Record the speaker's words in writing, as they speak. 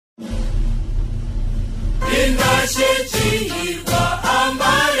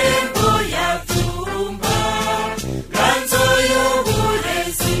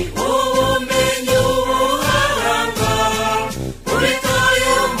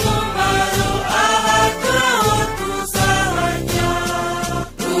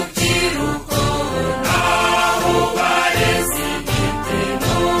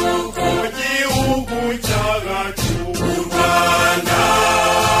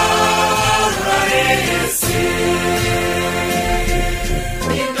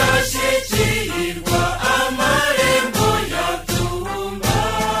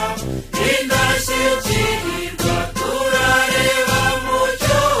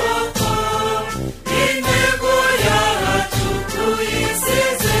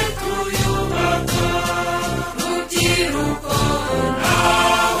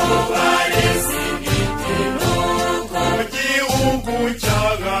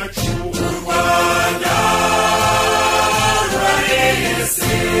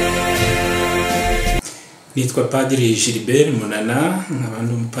Nitwa Padiri Gilbert Munana, nkaba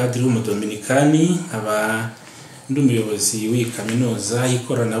ndi umupadiri w'umudominikani, nkaba ndi umuyobozi w'ikaminuza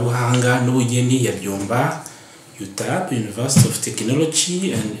y'ikoranabuhanga n'ubugeni ya Byumba, UTAB, University of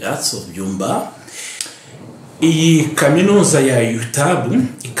Technology and Arts of Byumba. Iyi kaminuza ya UTAB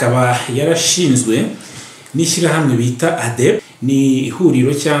ikaba yarashinzwe n'ishyirahamwe bita ADEB, ni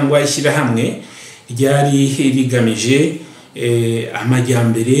ihuriro cyangwa ishyirahamwe ryari rigamije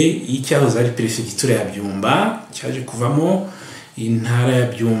amajyambere y'icyahoze ari perefegitura ya Byumba, cyaje kuvamo intara ya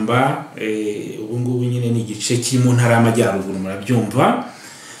Byumba. Ubu ngubu nyine ni igice kiri mu ntara y'amajyaruguru, murabyumva.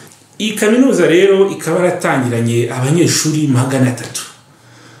 Iyi kaminuza rero ikaba yaratangiranye abanyeshuri 300.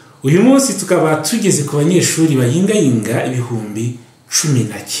 Uyu munsi tukaba tugeze ku banyeshuri bayingayinga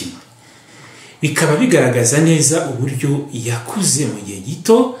 11,000. Bikaba bigaragaza neza uburyo yakuze mu gihe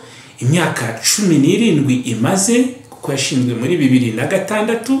gito, imyaka 17 imaze, kuko yashinzwe muri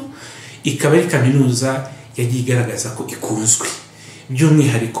 2006. Ikaba ari kaminuza yagiye igaragaza ko ikunzwe,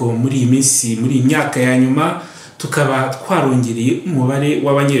 by'umwihariko muri iyi minsi, muri iyi myaka ya nyuma tukaba twarongereye umubare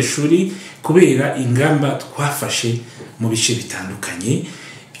w'abanyeshuri kubera ingamba twafashe mu bice bitandukanye,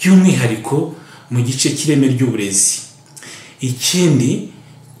 by'umwihariko mu gice kireme ry'uburezi. Ikindi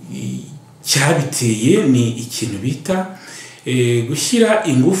cyabiteye ni ikintu bita gushyira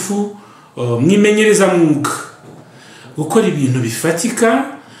ingufu mwimenyereza mwuga, gukora ibintu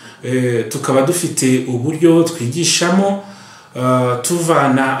bifatika. Tukaba dufite uburyo twigishamo,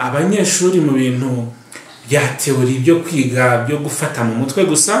 tuvana abanyeshuri mu bintu bya teori byo kwiga byo gufata mu mutwe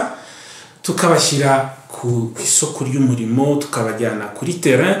gusa, tukabashyira ku isoko ry'umurimo, tukabajyana kuri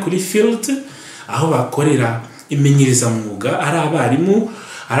terrain, kuri field, aho bakorera imenyereza mwuga, ari abarimu,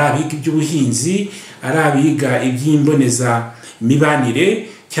 ari abiga iby'ubuhinzi, ari abiga iby'imboneza mibanire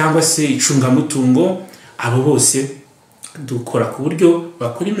cyangwa se icungamutungo. Abo bose dukora ku buryo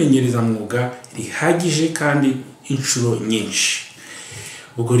bakora imenyereza mwuga rihagije kandi inshuro nyinshi.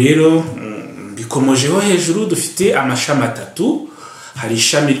 Ubwo rero bikomojeho hejuru, dufite amashami 3. Hari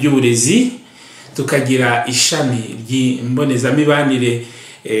ishami ry'uburezi, tukagira ishami ry'imboneza mibanire,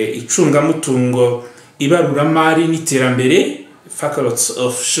 icungamutungo, ibaruramari n'iterambere, Faculty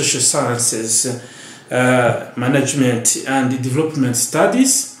of Social Sciences, Management and Development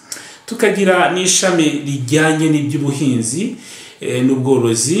Studies. Tukagira n'ishami rijyanye n'iby'ubuhinzi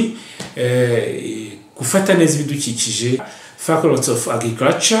n'ubworozi, gufata neza ibidukikije, Faculty of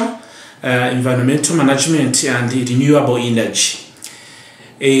Agriculture, Environmental Management and Renewable Energy.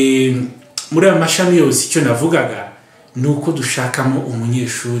 Muri aya mashami yose icyo navugaga ni uko dushakamo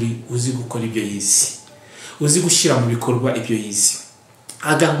umunyeshuri uzi gukora ibyo yize, uzi gushyira mu bikorwa ibyo yize,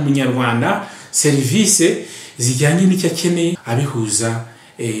 agaha umunyarwanda serivisi zijyanye n'icyo akeneye, abihuza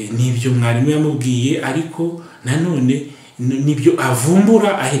n'ibyo mwarimu yamubwiye, ariko nanone n'ibyo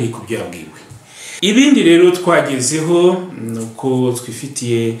avumbura ahereye ku byo yabwiwe. Ibindi rero twagezeho nuko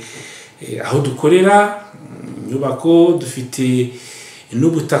twifitiye aho dukorera, inyubako, dufite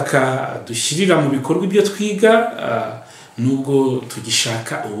n'ubutaka dushyirira mu bikorwa ibyo twiga, nubwo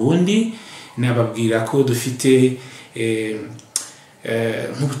tugishaka ubundi. Nababwira ko dufite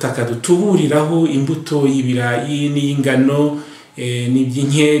nk'ubutaka dutuburiraho imbuto y'ibirayi n'ingano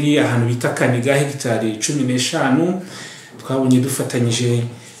n'iby'inkeri, ahantu bita Kaniga, hegitari 15. Twabonye dufatanyije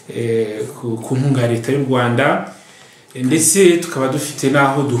ku nkunga ya leta y'u Rwanda, ndetse tukaba dufite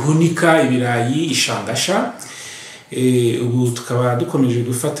n'aho duhunika ibirayi, Ishangasha. Ubu tukaba dukomeje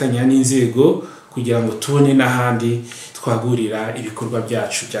gufatanya n'inzego kugira ngo tubone n'ahandi twagurira ibikorwa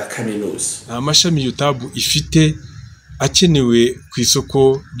byacu bya kaminuza. Amashami UTAB ifite akenewe ku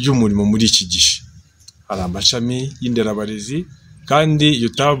isoko ry'umurimo muri iki gihe. Hari amashami y'inderabarezi, kandi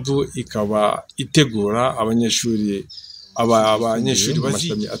UTAB ikaba itegura abanyeshuri mu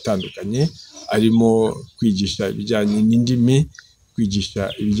mashami atandukanye, arimo kwigisha ibijyanye n'indimi,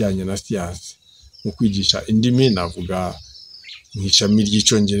 kwigisha ibijyanye na siyansi. Mu kwigisha indimi navuga nk'ishami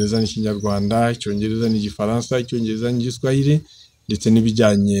ry'icyongereza n'ikinyarwanda, icyongereza n'igifaransa, icyongereza n'igiswahili, ndetse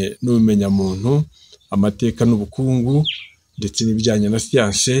n'ibijyanye n'ubumenyamuntu, amateka n'ubukungu, ndetse n'ibijyanye na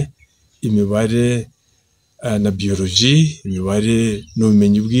siyansi, imibare na biology, imibare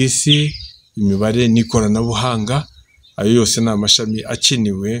n'ubumenyi bw'isi, imibare n'ikoranabuhanga. Ayo yose ni amashami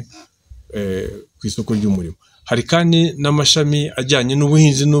akenewe ku isoko ry'umurimo. Hari kandi n'amashami ajyanye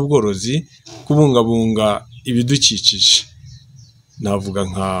n'ubuhinzi n'ubworozi, kubungabunga ibidukikije. Navuga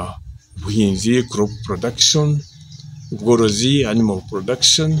nka ubuhinzi, crop production, ubworozi, animal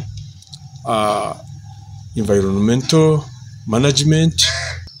production, environmental management,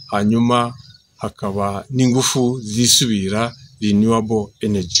 hanyuma hakaba n'ingufu zisubira, renewable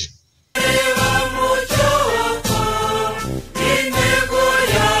energy.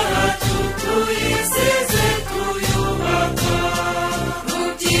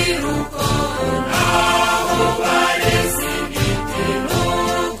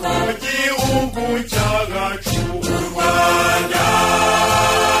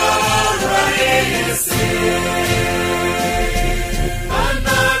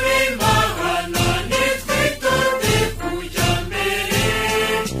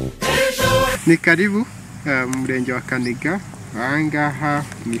 Ni karibu mu murenge wa Kaniga, ahangaha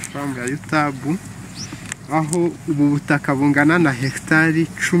ni Film ya UTAB, aho ubu butaka bungana na hegitari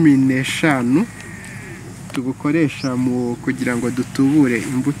 15 tubukoresha mu kugira ngo dutubure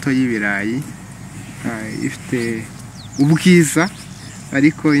imbuto y'ibirayi ifite ubwiza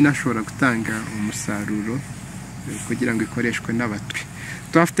ariko inashobora gutanga umusaruro kugira ngo ikoreshwe n'abatwe.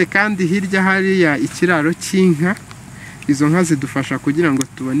 Twafite kandi hirya hariya ikiraro cy'inka. Izo nka zidufasha kugira ngo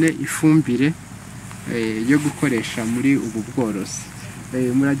tubone ifumbire yo gukoresha muri ubu bworozi.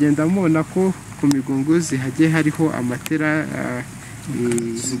 Muragenda mubona ko ku migunguzi hagiye hariho amatera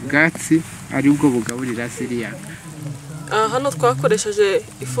ubwatsi ari bwo bugaburira ziriya. Hano twakoresheje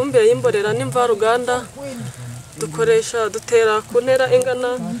ifumbire y'imborera n'imvaruganda, dutera ku ntera ingana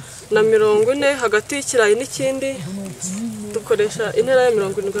na 40 hagati y'ikirayi n'ikindi, dukoresha intera ya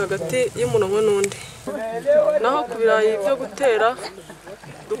 70 hagati y'umurongo n'undi. Naho ku birayi byo gutera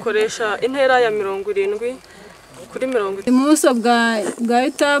dukoresha intera ya 70 kuri 70. Ubuso bwa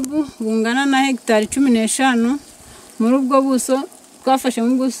UTAB bungana na hegitari 15. Muri ubwo buso twafashe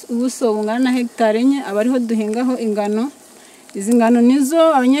ubuso bungana na hegitari 4 abariho duhingaho ingano. Izi ngano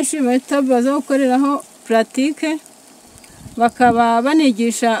nizo abanyeshuri ba UTAB baza gukoreraho pratique, bakaba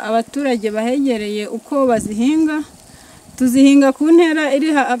banigisha abaturage bahegereye uko bazihinga. Tuzihinga ku ntera iri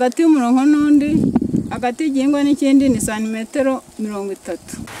hagati y'umurongo n'undi, hagati y'igihingwa n'ikindi ni santimetero 30.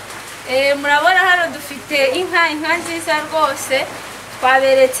 Murabona hano dufite inka nziza rwose,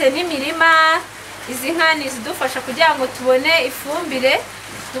 twaberetse n'imirima. Izi nka zidufasha kugira ngo tubone ifumbire,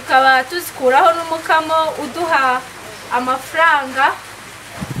 tukaba tuzikuraho n'umukamo uduha amafaranga.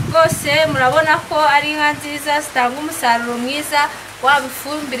 Rwose murabona ko ari inka nziza zitanga umusaruro mwiza waba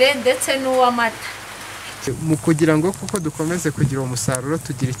ifumbire ndetse n'uw'amata. Mu kugira ngo kuko dukomeze kugira umusaruro,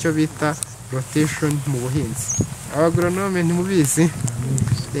 tugira icyo bita rotation mu buhinzi. Abagoronome ntimubizi,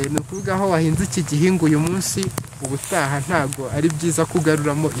 ni ukuvuga aho wahinze iki gihingwa uyu munsi, ubutaha ntago ari byiza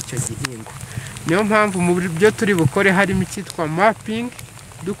kugaruramo icyo gihingwa. Niyo mpamvu mu byo turi bukore harimo icyitwa mapping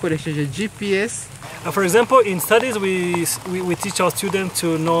dukoresheje GPS. For example, in studies we teach our students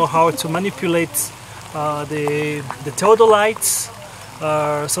to know how to manipulate the theodolites,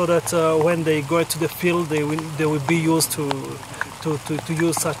 so that when they go to the field they will be used to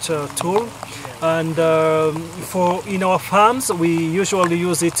use such a tool. And in our farms we usually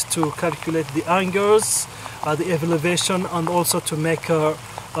use it to calculate the angles, the elevation, and also to make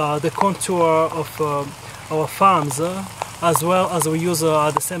the contour of our farms, as well as we use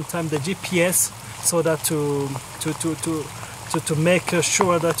at the same time the GPS, so that to make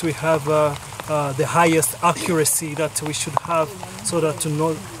sure that we have the highest accuracy that we should have, so that to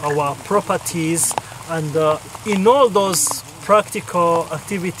know our properties. And in all those practical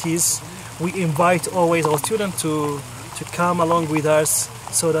activities we invite always our students to come along with us,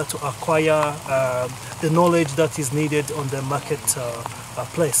 so that to acquire the knowledge that is needed on the market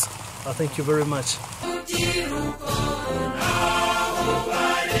place. Thank you very much.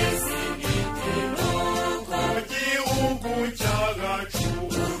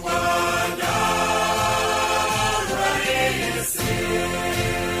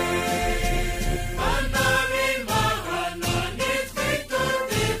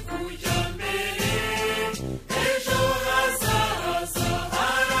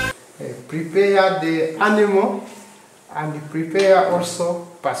 Prepare the animal and prepare also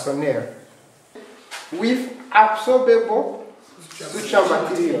personnel with absorbable suture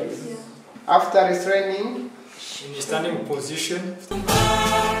materials. After restraining, standing position.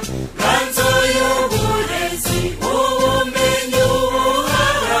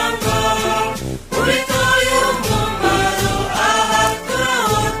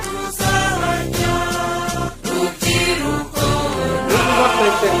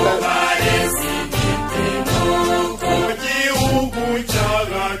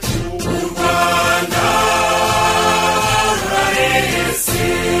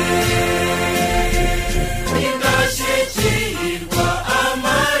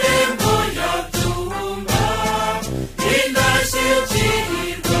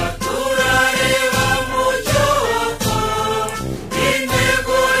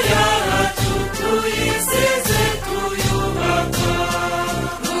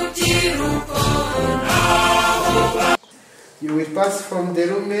 you will pass from the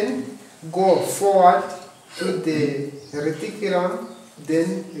lumen, go forward to the reticulum,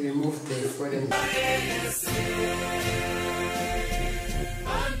 then remove the foreign.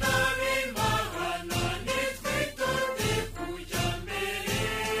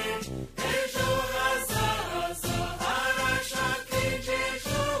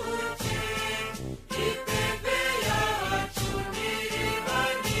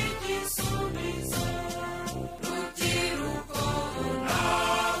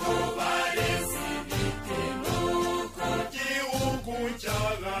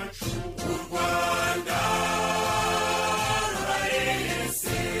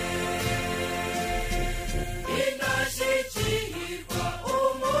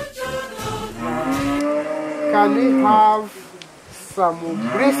 can we have some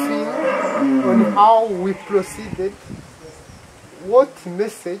briefing on how we proceeded? What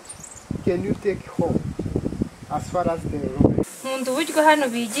message can you take home as far as the room? Nkunda uburyo hano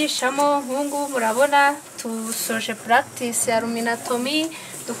bigishamo nk'ubu murabona tusoje practice ya ruminatomy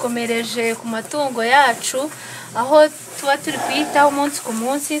dukomereje ku matungo yacu aho tuba turi kwitaho umunsi ku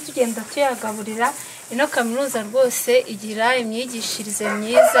munsi tugenda tuyagaburira. Ino kaminuza rwose igira imyigishirize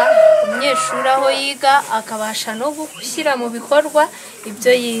myiza umunyeshuri aho yiga akabasha no gushyira mu bikorwa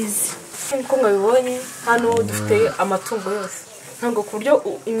ibyo yize. Nk'uko mwabibonye hano dufite amatungo yose ntabwo ku buryo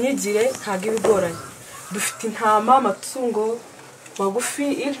imyigire ntabwo ibigoranye. Dufite intama, amatungo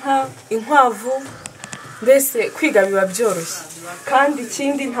magufi, inka, inkwavu, mbese kwiga biba byoroshye kandi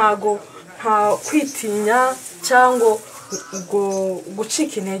ikindi nta kwitinya cyangwa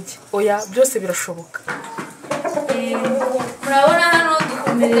gucika intege, oya byose birashoboka. Murabona hano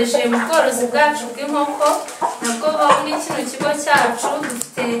dukomereje mu bworozi bwacu bw'inkoko nabwo muri kino kigo cyacu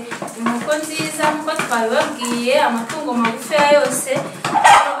dufite inkoko nziza nk'uko twabibabwiye, amatungo magufi yose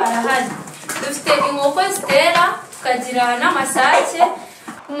arahari. Dufite inkoko zitera tukagira n'amasake,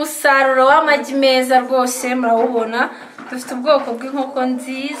 umusaruro w'amagi meza rwose murabubona. Dufite ubwoko bw'inkoko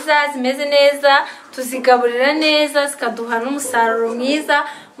nziza zimeze neza, tuzigaburira neza zikaduha n'umusaruro mwiza.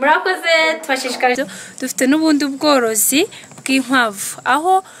 Murakoze tubashishikariza. Dufite n'ubundi bworozi bw'inkwavu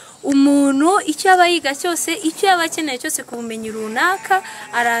aho umuntu icyo yaba yiga cyose, icyo yaba akeneye cyose ku bumenyi runaka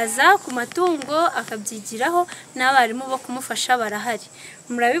araza ku matungo akabyigiraho, n'abarimu bo kumufasha barahari.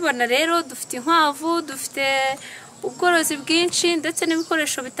 Murabibona rero dufite inkwavu, dufite ubworozi bwinshi ndetse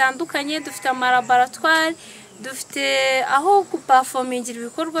n'ibikoresho bitandukanye, dufite amalaboratwari, dufite aho guperformingira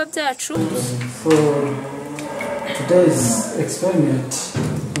ibikorwa byacu. For today's experiment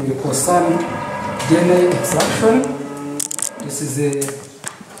will concern DNA extraction. This is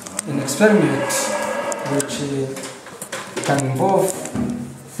an experiment which can involve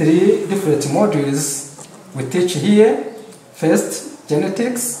 3 different modules we teach here. First,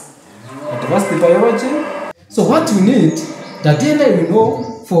 genetics, advanced biology. So what we need, the DNA we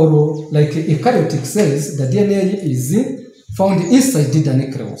know for like eukaryotic cells, the DNA is found inside the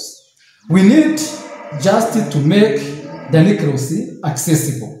nucleus. We need just to make the nucleus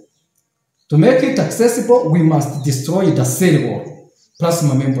accessible. To make it accessible, we must destroy the cell wall,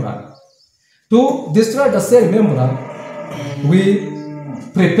 plasma membrane. To destroy the cell membrane, we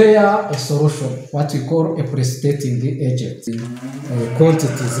prepare a solution, what we call a precipitating agent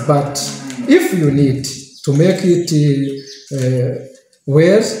quantities. But if you need to make it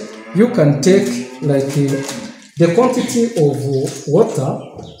well, you can take like the quantity of water,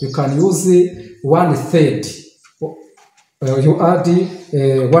 you can use 1/3. You add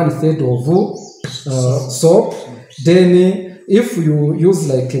 1/3 of soap. Then if you use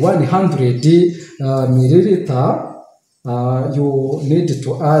like 100 milliliter, you need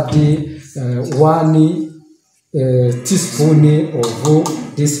to add 1 teaspoon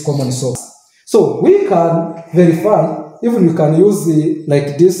of this common soap. So we can verify, even you can use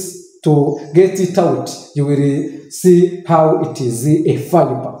like this to get it out. You will see how it is a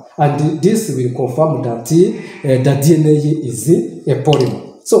fiber, and this will confirm that the DNA is a polymer.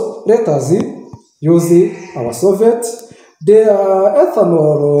 So let us use our solvent. The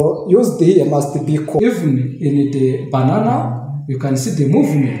ethanol used here must be cold. Even in the banana, you can see the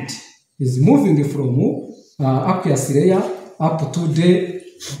movement is moving from aqueous layer up to the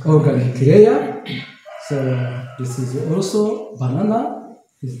organic layer. So this is also banana,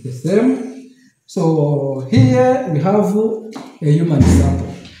 is the same. So here we have a human sample.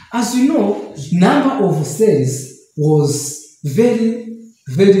 As you know, number of cells was very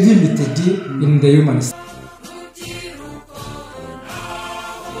limited in the human sample.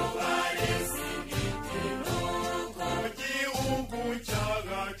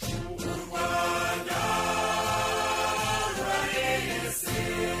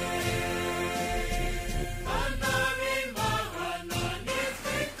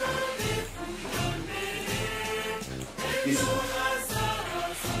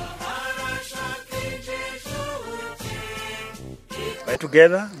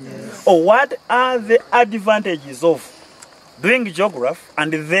 Together? Yes. Or what are the advantages of doing geography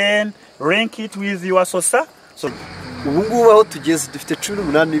and then rank it with your SOSA? So ubu ngubu aho tugeze dufite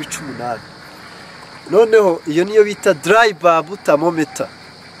 18 n'ibice 8. Noneho iyo niyo bita dry bulb thermometer.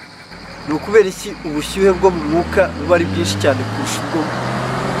 Ni ukubera iki ubushyuhe bwo mu mwuka buba ari bwinshi cyane kurusha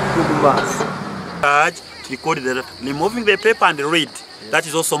ubwo mu mazi. Record the removing the paper and read. That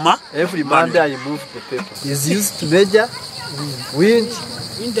is also every Monday I move the paper. Is used to measure wind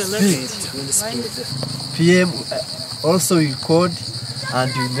speed. PM also you record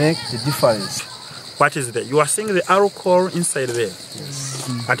and you make the difference. what is there. You are seeing the arrow core inside there.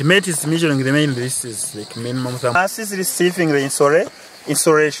 Yes. At mate is measuring the main, this is like minimum. Mass is receiving the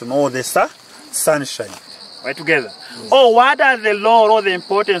insolation or the sunshine. Right together. Yes. Oh, what are the role or the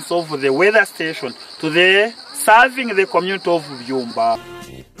importance of the weather station to the serving the community of Byumba?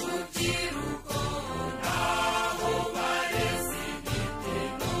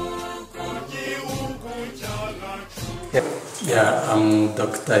 Yeah, I'm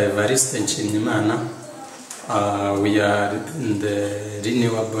Dr. Evariste Nshimiyimana. We are in the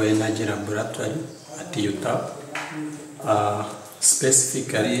Renewable Energy Laboratory at UTAB.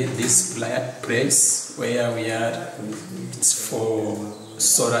 Specifically, this place where we are, it's for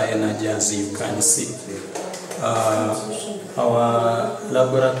solar energy, as you can see. Our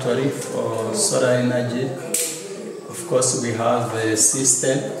laboratory for solar energy, of course, we have a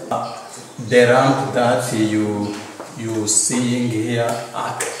system. The ramp that you seeing here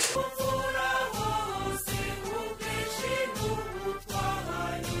act.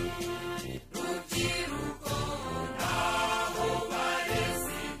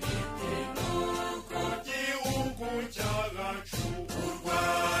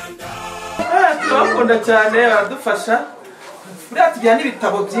 Turakunda cyane aradufasha buriya tugira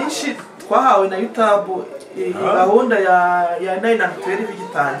n'ibitabo byinshi twahawe na UTAB gahunda ya 9 and 12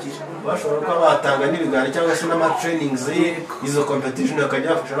 igitangira bashobora kuba batanga n'ibiganiro cyangwa se n'ama trainings izo competition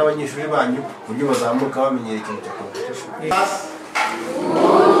akajya afasha n'abanyeshuri banyu buryo bazamuka bamenyera ikintu cya competition.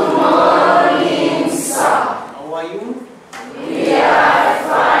 Good morning, sir. How are you? We are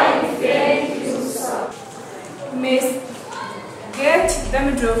fine, thank you, sir. Miss, get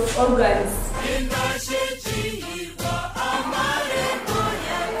damage of organs.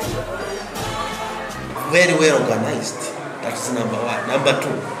 Very well organized. That's number one. Number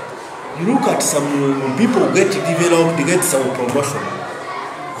two, you look at some people get developed, they get some promotion.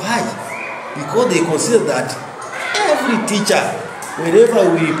 Why? Because they consider that every teacher,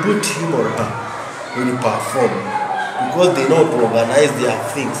 wherever we put him or her, will perform. Because they know to organize their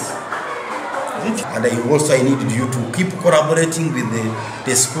things. And I need you to keep collaborating with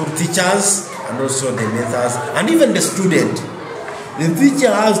the school teachers and also the mentors and even the student. The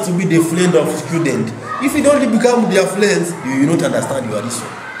teacher has to be the friend of the student. If you don't become their friends, you will not understand your issue.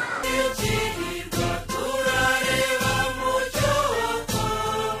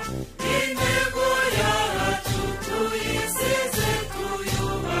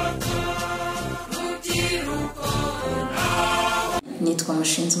 Nitwa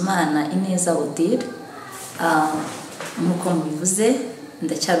Mushinzimana Ineza Odile. Nkuko mubivuze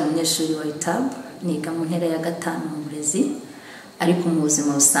ndacyari umunyeshuri wa UTAB, niga mu ntera ya 5 mu burezi. Ariko mu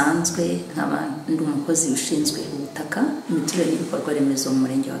buzima busanzwe nkaba ndi umukozi ushinzwe ubutaka imiturire n'ibikorwa remezo mu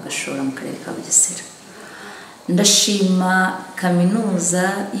murenge wa Gashora mu karere ka Bugesera. Ndashima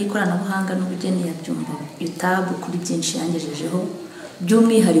kaminuza y'ikoranabuhanga n'ubugeni ya Byumba UTAB kuri byinshi yangejejeho,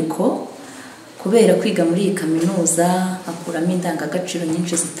 by'umwihariko kubera kwiga muri iyi kaminuza akuramo indangagaciro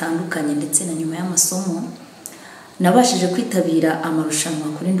nyinshi zitandukanye ndetse na nyuma y'amasomo nabashije kwitabira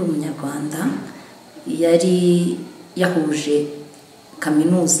amarushanwa kuri ndi umunyarwanda yari yahuje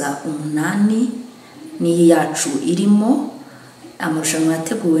kaminuza 8 ni yacu irimo amarushanwa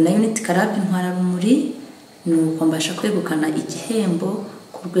yateguwe na Unit Club Intwararumuri, nuko mbasha kwegukana igihembo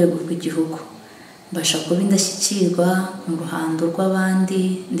ku rwego rw'igihugu, mbasha kuba indashyikirwa mu ruhando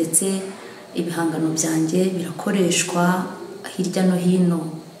rw'abandi ndetse ibihangano byanjye birakoreshwa hirya no hino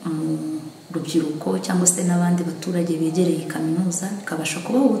mu rubyiruko cyangwa se n'abandi baturage begereye kaminuza, bikabasha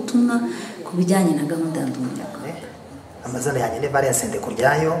kubaho ubutumwa ku bijyanye na gahunda y'umunyarwanda. Amazina yanjye ni Valence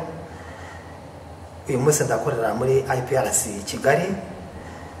Ndekuryayo. Uyu munsi ndakorera muri IPRC Kigali,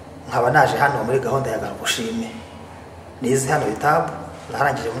 nkaba naje hano muri gahunda ya Garushime. Nize hano UTAB,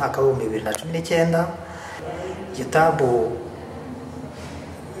 narangije mu mwaka wa 2019. UTAB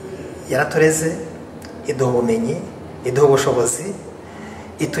yaratoreze iduha ubumenyi, iduha ubushobozi,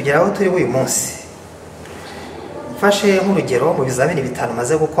 itugeraho turi uyu munsi. Mfashe nk'urugero mu bizamini 5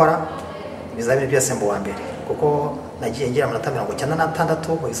 maze gukora, ibizamini byose mu wa mbere kuko nagiye ngira amanota 96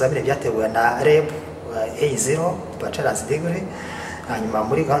 mu bizamini byateguwe na REB A0 bachelor's degree, hanyuma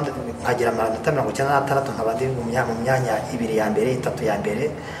muri gahunda nkagira amanota 96 nkabandi mu myanya 2 ya mbere 3 ya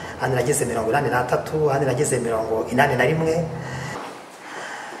mbere, handi nageze 83, handi nageze 81.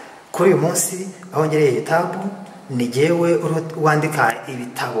 Kuri uyu munsi aho ngereye UTAB ni jewe wandika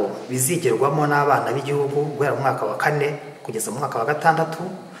ibitabo bizigirwamo n'abana b'igihugu guhera mu mwaka wa 4 kugeza mu mwaka wa 6,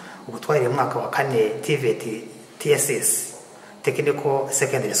 ubutwariye mu mwaka wa 4 TVET TSS Technical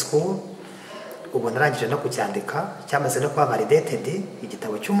Secondary School. Ubu narangije no kucyandika, cyamaze no kuba validated,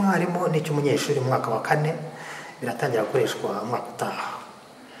 igitabo cy'umwarimu n'icy'umunyeshuri mu mwaka wa 4 biratangira gukoreshwa mu mwaka utaha.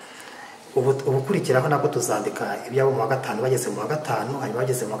 ubukurikiraho nabwo tuzandika ibyabo mu wa gatanu bageze mu wa gatanu, hanyuma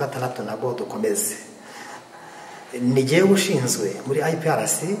bageze mu wa gatandatu nabwo dukomeze. Ni jyewe ushinzwe muri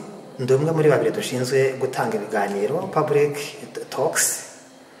IPRC, ndi umwe muri babiri dushinzwe gutanga ibiganiro public talks.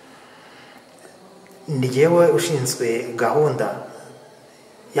 Ni jyewe ushinzwe gahunda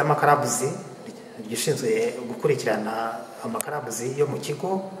y'amakarabuzi, gishinzwe gukurikirana amakarabuzi yo mu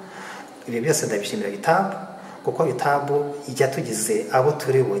kigo. Ibi byose ndabishimira UTAB, kuko UTAB ijya tugize abo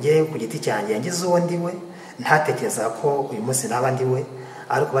turi buge ku giti cyanjye yangize uwo ndiwe, ntatekereza ko uyu munsi naba ndiwe,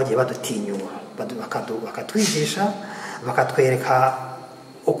 ariko bagiye badutinyura bakatwigisha, bakatwereka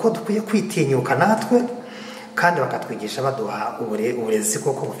uko dukwiye kwitinyuka natwe, kandi bakatwigisha baduha uburezi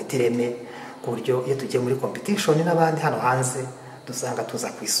koko bufite ireme, ku buryo iyo tugiye muri competition n'abandi hano hanze dusanga tuza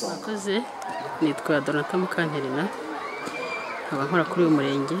ku isonga. Akoze nitwa Donata Mukanterina, nkaba nkora kuri uyu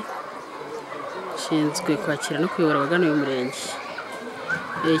murenge, nshinzwe kwakira no kuyobora abagana uyu murenge.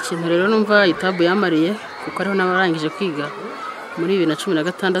 Ikintu rero numva UTAB yamariye, kuko ariho n'abarangije kwiga muri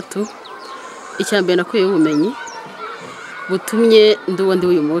 2016, icyambere nakuye ubumenyi butumye nduwo ndi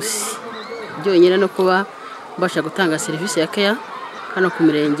uyu munsi, byonyine no kuba mbasha gutanga serivisi ya care hano ku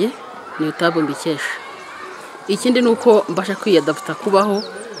mirenge ni UTAB mbikesha. Ikindi nuko mbasha kwiyadapta kubaho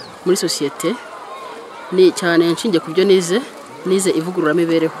muri societe, ni cyane nshingiye ku byo nize ivugurura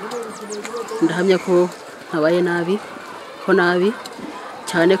mibereho. Ndahamya ko ntabaye nabi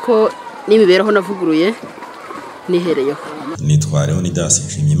cyane ko n'imibereho navuguruye nihereyeho. Nitwa Leonidas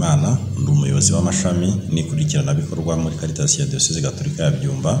Nshimiyimana, ndi umuyobozi w'amashami n'ikurikirana bikorwa muri Caritas ya Diocese Gatolika ya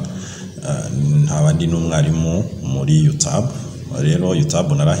Byumba. Ntabandi n'umwarimu muri UTAB. Rero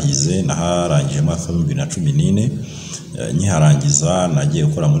UTAB narahize, naharangije mu mwaka wa 2014. Nyiharangiza nagiye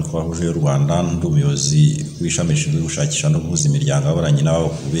gukora muri Croix-Rouge y'u Rwanda, ndi umuyobozi w'ishami rishinzwe gushakisha no guhuza imiryango y'abaranyi n'abo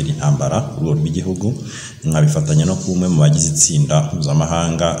kubera intambara ku rwego rw'igihugu. Nkabifatanya no kumwe mu bagize itsinda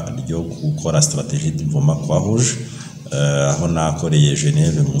mpuzamahanga ryo gukora stratégie d'Imvoma Croix-Rouge, aho nakoreye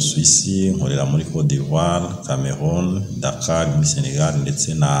Genève mu Suisse, nkorera muri Côte d'Ivoire, Cameroun, Dakar muri Senegal,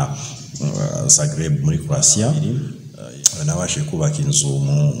 ndetse na Zagreb muri Croatia. Nabashe kubaka inzu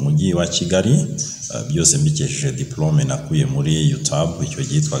mu mujyi wa Kigali, byose mbikesheje diplome nakuye muri UTAB, icyo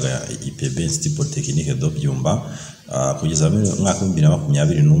gitwaga IPB Institut Polytechnique de Byumba. Kugeza mu mwaka wa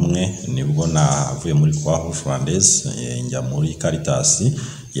 2021 nibwo navuye muri Croix-Rouge Rwandaise njya muri Caritas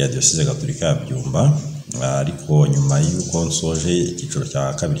ya Diocese Gatolika ya Byumba. Ariko nyuma y'uko nsoje icyiciro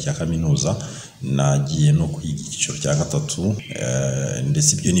cya kabiri cya kaminuza, nagiye no kwiga icyiciro cya gatatu,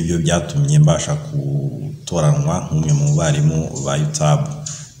 ndetse ibyo nibyo byatumye mbasha gutoranwa nk'umwe mu barimu ba UTAB.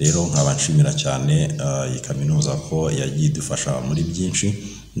 Rero nkaba nshimira cyane iyi kaminuza ko yagiye idufasha muri byinshi,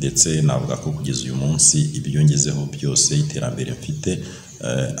 ndetse navuga ko kugeza uyu munsi ibyo ngezeho byose iterambere mfite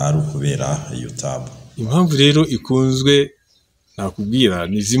ari ukubera UTAB. Impamvu rero ikunzwe nakubwira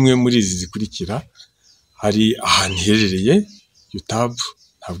ni zimwe muri izi zikurikira. Hari ahantu iherereye, UTAB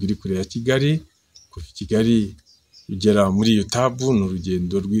ntabwo iri kure ya Kigali. Kuva Kigali ugera muri UTAB ni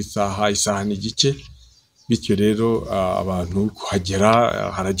urugendo rw'isaha n'igice, bityo rero abantu kuhagera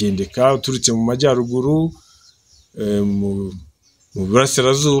haragendeka. Uturutse mu majyaruguru, mu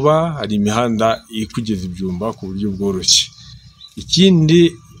burasirazuba hari imihanda ikugeza Byumba ku buryo bworoshye.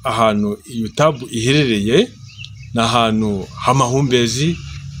 Ikindi, ahantu UTAB iherereye ni ahantu h'amahumbezi,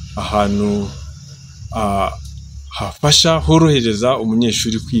 ahantu hafasha horohereza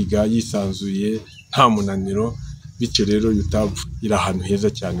umunyeshuri kwiga yisanzuye nta munaniro. Bityo rero UTAB iri ahantu heza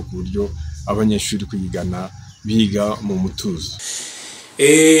cyane ku buryo abanyeshuri kwigana biga mu mutuzo.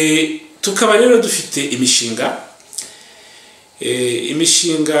 Tukaba rero dufite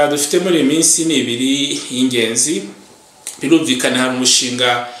imishinga dufite muri iyi minsi ni ibiri y'ingenzi. Birumvikana hari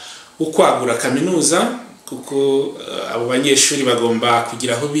umushinga wo kwagura kaminuza, kuko abo banyeshuri bagomba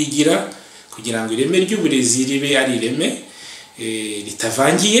kugira aho bigira kugira ngo ireme ry'uburezi ribe ari ireme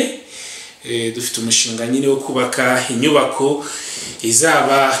ritavangiye. Dufite umushinga nyine wo kubaka inyubako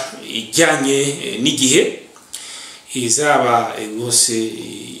izaba ijyanye n'igihe, izaba rwose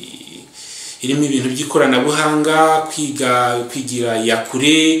irimo ibintu by'ikoranabuhanga, kwigira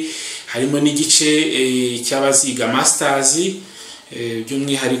yakure, harimo n'igice cy'abaziga masters,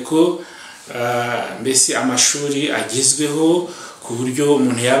 by'umwihariko mbese amashuri agezweho ku buryo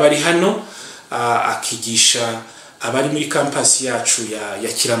umuntu yaba ari hano akigisha abari muri campus yacu ya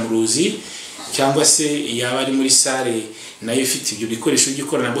Kiramuruzi, cyangwa se yaba ari muri sale nayo ifite ibyo bikoresho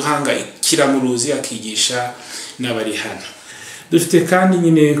by'ikoranabuhanga Kiramuruzi akigisha n'abari hano. Dufite kandi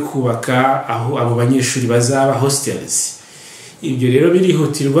nyine kubaka aho abo banyeshuri bazaba hostels. Ibyo rero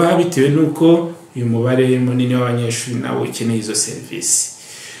birihutirwa bitewe n'uko uyu mubare munini w'abanyeshuri nawo ukeneye izo serivisi.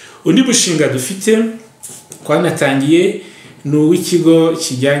 Undi mushinga dufite twanatangiye ni uw'ikigo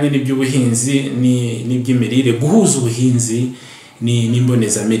kijyanye n'iby'ubuhinzi n'iby'imirire, guhuza ubuhinzi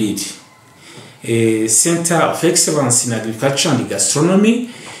n'imbonezamirire. Center of Excellence in Agriculture and Gastronomy,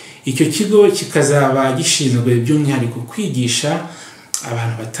 icyo kigo kikazaba gishinzwe by'umwihariko kwigisha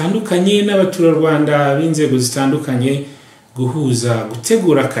abantu batandukanye n'abaturarwanda b'inzego zitandukanye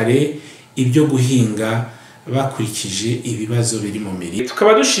gutegura kare ibyo guhinga bakurikije ibibazo biri mu mirire.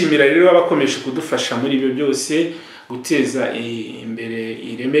 Tukaba dushimira rero abakomeje kudufasha muri ibyo byose guteza imbere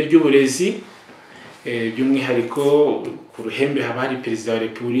ireme ry'uburezi, by'umwihariko ku ruhembe haba hari Perezida wa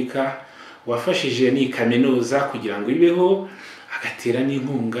Repubulika wafashije ni kaminuza kugira ngo ibeho, agatera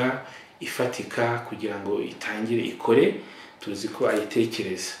n'inkunga ifatika kugira ngo itangire ikore, tuzi ko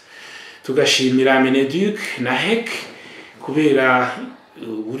ayitekereza. Tugashimira Mineduc na HEC kubera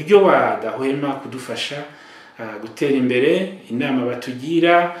uburyo badahwema kudufasha gutera imbere, inama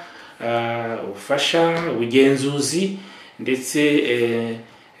batugira, ubufasha, ubugenzuzi ndetse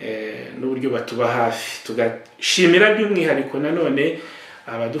n'uburyo batuba hafi. Tugashimira by'umwihariko nanone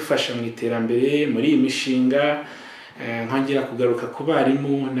abadufasha mu iterambere muri iyi mishinga, nkongera kugaruka ku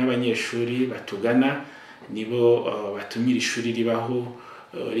barimu n'abanyeshuri batugana, nibo batumira ishuri ribaho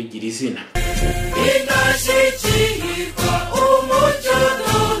rigira izina.